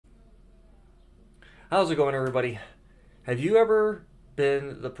How's it going, everybody? Have you ever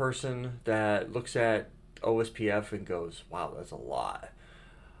been the person that looks at OSPF and goes, wow, that's a lot?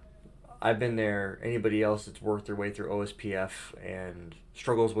 I've been there. Anybody else that's worked their way through OSPF and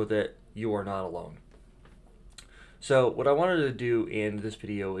struggles with it, you are not alone. So, what I wanted to do in this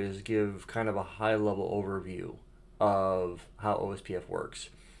video is give kind of a high level overview of how OSPF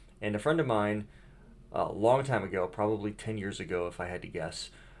works. And a friend of mine, a long time ago, probably 10 years ago, if I had to guess,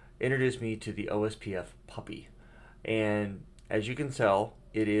 introduced me to the OSPF Puppy. And as you can tell,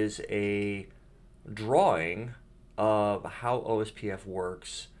 it is a drawing of how OSPF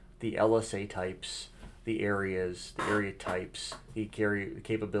works, the LSA types, the areas, the area types, the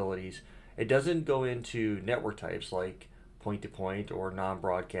capabilities. It doesn't go into network types like point-to-point or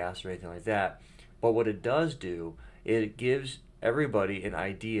non-broadcast or anything like that. But what it does do, it gives everybody an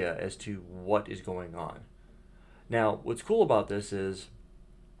idea as to what is going on. Now, what's cool about this is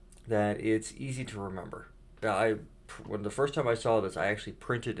that it's easy to remember. Now, when the first time I saw this, I actually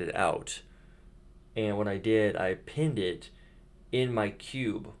printed it out, and when I did, I pinned it in my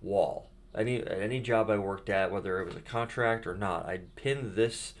cube wall. Any job I worked at, whether it was a contract or not, I'd pin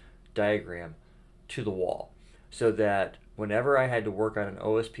this diagram to the wall so that whenever I had to work on an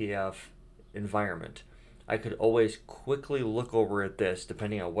OSPF environment, I could always quickly look over at this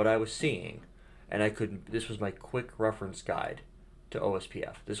depending on what I was seeing, and this was my quick reference guide to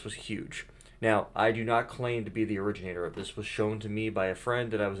OSPF. This was huge. Now, I do not claim to be the originator of this. This was shown to me by a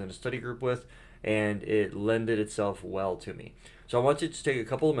friend that I was in a study group with, and it lended itself well to me. So I want you to take a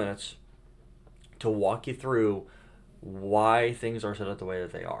couple of minutes to walk you through why things are set up the way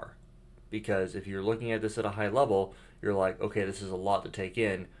that they are. Because if you're looking at this at a high level, you're like, okay, this is a lot to take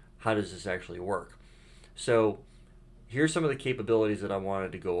in. How does this actually work? So here's some of the capabilities that I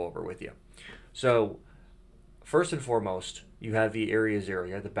wanted to go over with you. So first and foremost, you have the area 0,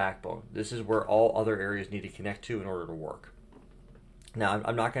 you have the backbone. This is where all other areas need to connect to in order to work. Now,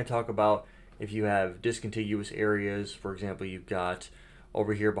 I'm not going to talk about if you have discontiguous areas. For example, you've got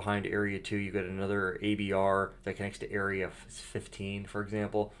over here behind area 2, you've got another ABR that connects to area 15, for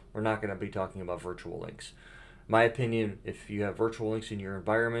example. We're not going to be talking about virtual links. My opinion, if you have virtual links in your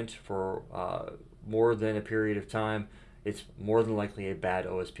environment for more than a period of time, it's more than likely a bad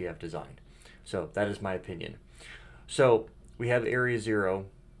OSPF design. So that is my opinion. So we have area 0,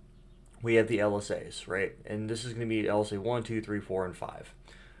 we have the LSAs, right? And this is going to be LSA 1, 2, 3, 4, and 5.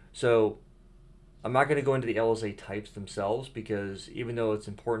 So I'm not going to go into the LSA types themselves because even though it's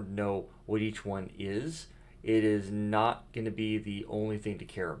important to know what each one is, it is not going to be the only thing to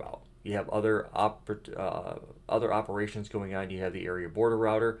care about. You have other operations going on. You have the area border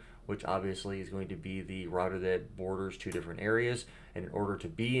router, which obviously is going to be the router that borders two different areas. And in order to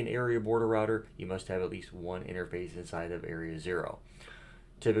be an area border router, you must have at least one interface inside of area 0.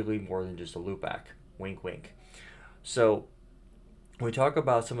 Typically more than just a loopback. Wink, wink. So when we talk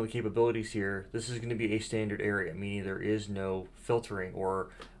about some of the capabilities here, this is going to be a standard area, meaning there is no filtering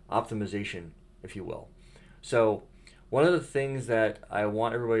or optimization, if you will. So one of the things that I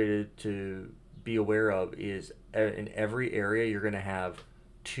want everybody to be aware of is in every area you're going to have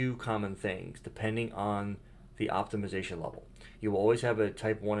two common things depending on the optimization level. You will always have a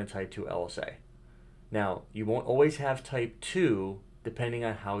type 1 and type 2 LSA. Now, you won't always have type 2 depending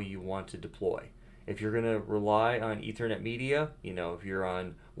on how you want to deploy. If you're going to rely on Ethernet media, if you're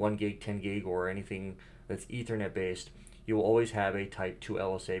on 1 gig, 10 gig, or anything that's Ethernet based, you will always have a type 2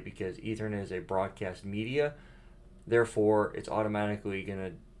 LSA because Ethernet is a broadcast media. Therefore, it's automatically going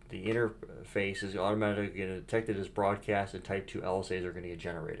to, the interface is automatically going to detect it as broadcast, and type 2 LSAs are going to get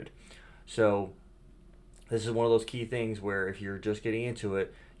generated. So this is one of those key things where if you're just getting into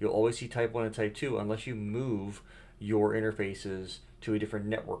it, you'll always see type 1 and type 2 unless you move your interfaces to a different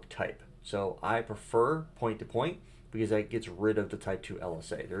network type. So I prefer point-to-point because that gets rid of the type 2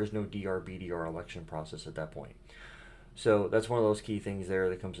 LSA. There is no DR-BDR election process at that point. So that's one of those key things there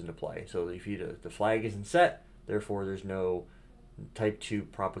that comes into play. So if the flag isn't set, therefore there's no type 2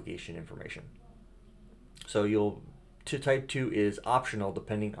 propagation information. So type 2 is optional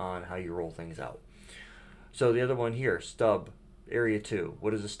depending on how you roll things out. So the other one here, stub, area 2.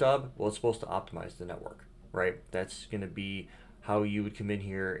 What is a stub? Well, it's supposed to optimize the network, right? That's going to be how you would come in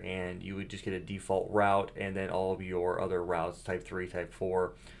here and you would just get a default route and then all of your other routes, type 3, type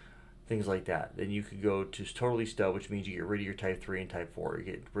 4, things like that. Then you could go to totally stub, which means you get rid of your type 3 and type 4. You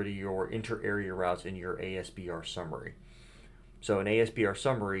get rid of your inter-area routes in your ASBR summary. So an ASBR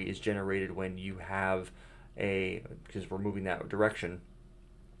summary is generated when you have because we're moving that direction,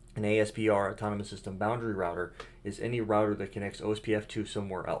 an ASBR, Autonomous System Boundary Router, is any router that connects OSPF to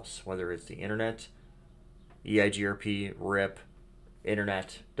somewhere else, whether it's the internet, EIGRP, RIP,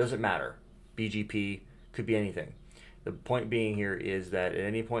 internet, doesn't matter. BGP, could be anything. The point being here is that at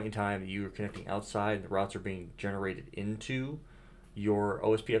any point in time you are connecting outside and the routes are being generated into your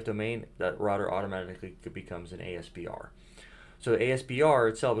OSPF domain, that router automatically becomes an ASBR. So ASBR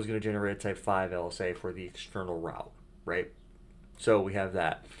itself is going to generate a type 5 LSA for the external route, right? So we have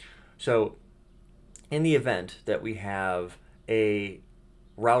that. So in the event that we have a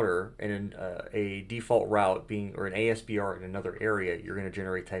router and a default route being, or an ASBR in another area, you're going to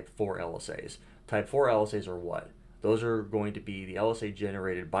generate type 4 LSAs. Type 4 LSAs are what? Those are going to be the LSA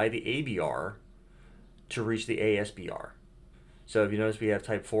generated by the ABR to reach the ASBR. So if you notice, we have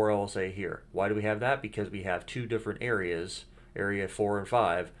type 4 LSA here. Why do we have that? Because we have two different areas, area 4 and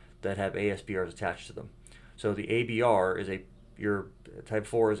 5, that have ASBRs attached to them. So the ABR is your type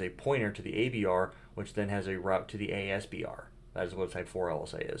 4 is a pointer to the ABR, which then has a route to the ASBR. That is what a type 4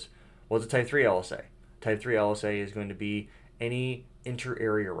 LSA is. What's a type 3 LSA? Type 3 LSA is going to be any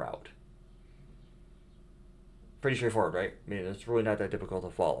inter-area route. Pretty straightforward, right? I mean, it's really not that difficult to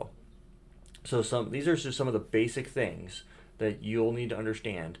follow. So these are just some of the basic things that you'll need to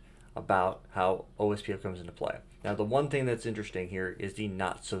understand about how OSPF comes into play. Now, the one thing that's interesting here is the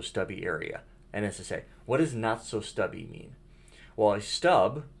not so stubby area, NSSA. What does not so stubby mean? Well, a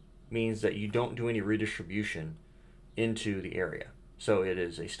stub means that you don't do any redistribution into the area. So it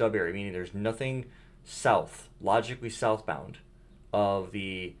is a stub area, meaning there's nothing south, logically southbound of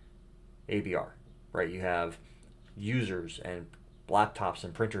the ABR, right? You have users and laptops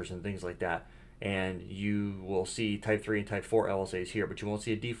and printers and things like that, and you will see type 3 and type 4 LSAs here, but you won't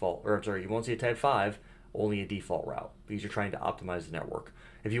see a default, or I'm sorry, you won't see a type 5, only a default route, because you're trying to optimize the network.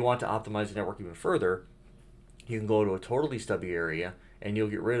 If you want to optimize the network even further, you can go to a totally stubby area and you'll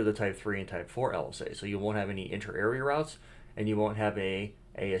get rid of the type 3 and type 4 LSA. So you won't have any inter-area routes, and you won't have a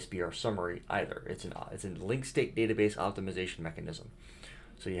ASBR summary either. It's a link state database optimization mechanism.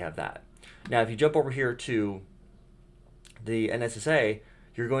 So you have that. Now, if you jump over here to the NSSA,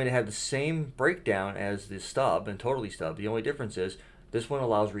 you're going to have the same breakdown as the stub and totally stub. The only difference is this one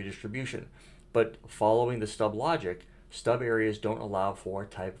allows redistribution. But following the stub logic, stub areas don't allow for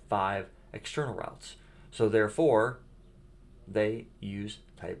type 5 external routes. So therefore, they use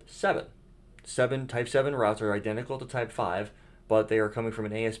type 7. Type 7 routes are identical to type 5, but they are coming from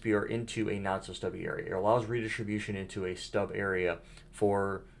an ASBR into a not so stubby area. It allows redistribution into a stub area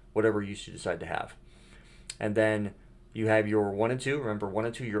for whatever use you decide to have. And then you have your 1 and 2. Remember, 1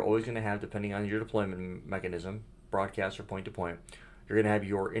 and 2 you're always going to have, depending on your deployment mechanism, broadcast or point-to-point. You're going to have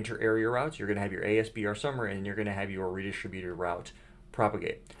your inter-area routes, you're going to have your ASBR summary, and you're going to have your redistributed route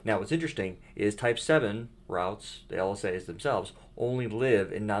propagate. Now, what's interesting is type 7 routes, the LSAs themselves, only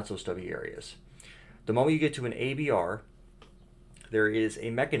live in not so stubby areas. The moment you get to an ABR, there is a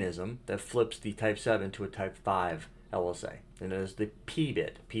mechanism that flips the type 7 to a type 5 LSA, and that is the P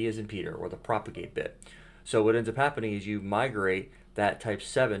bit. P is in Peter, or the propagate bit. So what ends up happening is you migrate that type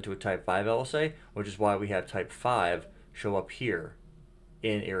 7 to a type 5 LSA, which is why we have type 5 show up here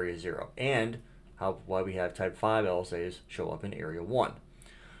in area 0, and why we have type 5 LSAs show up in area 1.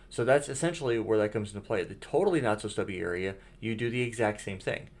 So that's essentially where that comes into play. The totally not so stubby area, you do the exact same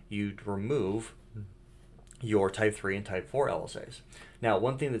thing. You remove your type 3 and type 4 LSAs. Now,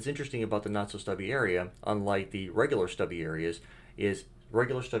 one thing that's interesting about the not so stubby area, unlike the regular stubby areas, is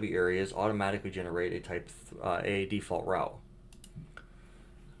regular stubby areas automatically generate a default route.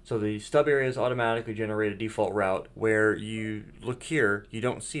 So the stub areas automatically generate a default route. Where you look here, you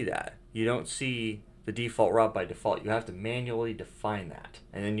don't see that. You don't see the default route by default. You have to manually define that.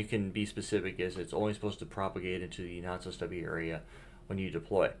 And then you can be specific as it's only supposed to propagate into the not so stubby area when you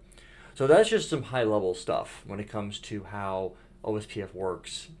deploy. So that's just some high level stuff when it comes to how OSPF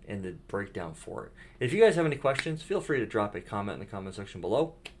works and the breakdown for it. If you guys have any questions, feel free to drop a comment in the comment section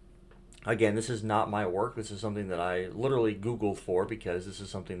below. Again, this is not my work. This is something that I literally Googled for, because this is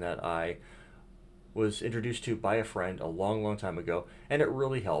something that I was introduced to by a friend a long, long time ago, and it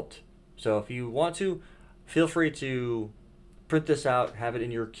really helped. So if you want to, feel free to print this out, have it in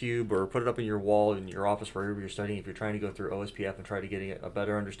your cube, or put it up in your wall in your office wherever you're studying if you're trying to go through OSPF and try to get a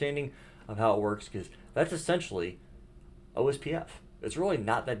better understanding of how it works, because that's essentially OSPF. It's really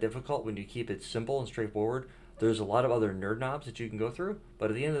not that difficult when you keep it simple and straightforward. There's a lot of other nerd knobs that you can go through,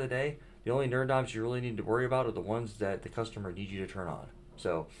 but at the end of the day, the only nerd knobs you really need to worry about are the ones that the customer needs you to turn on.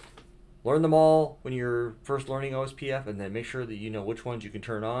 So learn them all when you're first learning OSPF, and then make sure that you know which ones you can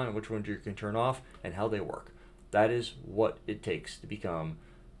turn on and which ones you can turn off and how they work. That is what it takes to become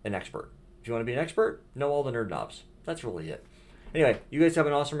an expert. If you want to be an expert, know all the nerd knobs. That's really it. Anyway, you guys have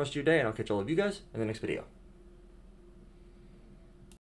an awesome rest of your day, and I'll catch all of you guys in the next video.